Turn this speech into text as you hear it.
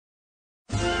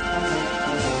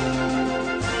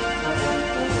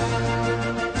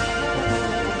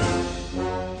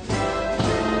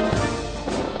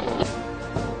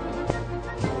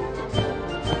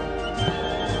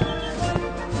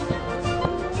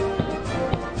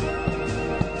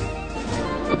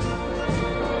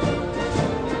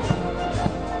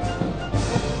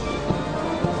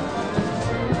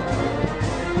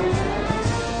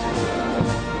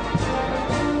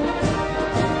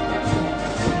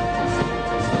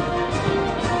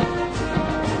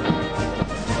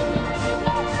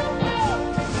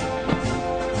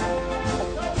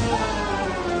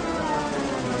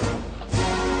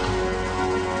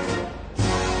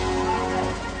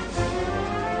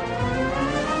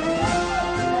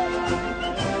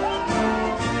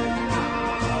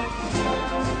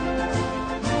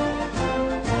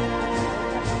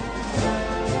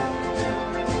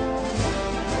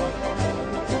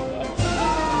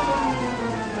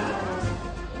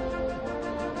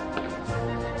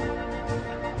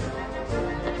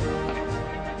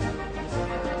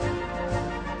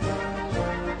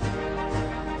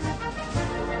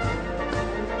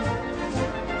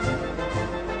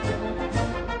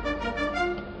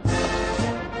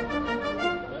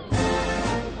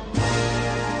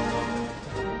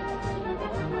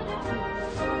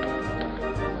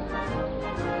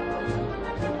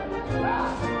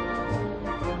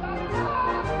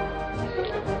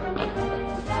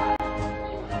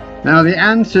Now the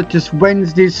answer to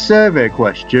Wednesday's survey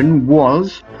question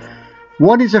was,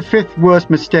 what is the fifth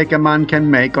worst mistake a man can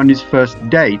make on his first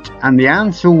date? And the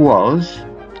answer was,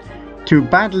 to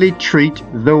badly treat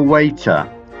the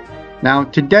waiter. Now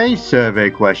today's survey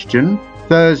question,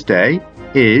 Thursday,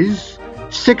 is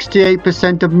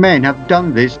 68% of men have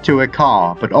done this to a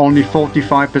car, but only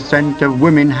 45% of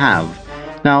women have.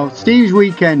 Now Steve's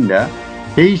Weekender,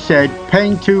 he said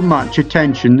paying too much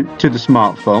attention to the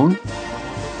smartphone.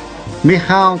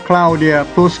 Michal Claudia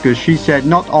Puskas, she said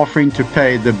not offering to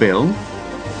pay the bill.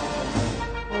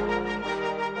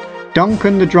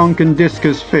 Duncan the Drunken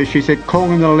Discus Fish, he said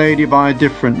calling the lady by a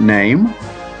different name.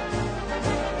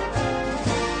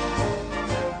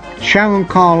 Sharon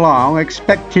Carlisle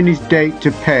expecting his date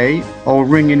to pay or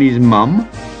ringing his mum.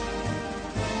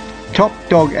 Top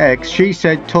Dog X, she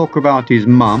said talk about his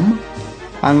mum.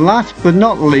 And last but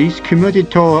not least,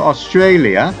 Commuted to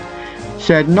Australia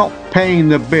said not paying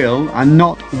the bill and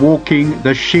not walking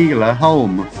the Sheila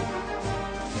home.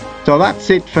 So that's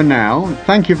it for now.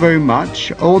 Thank you very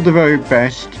much. All the very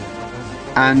best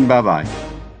and bye bye.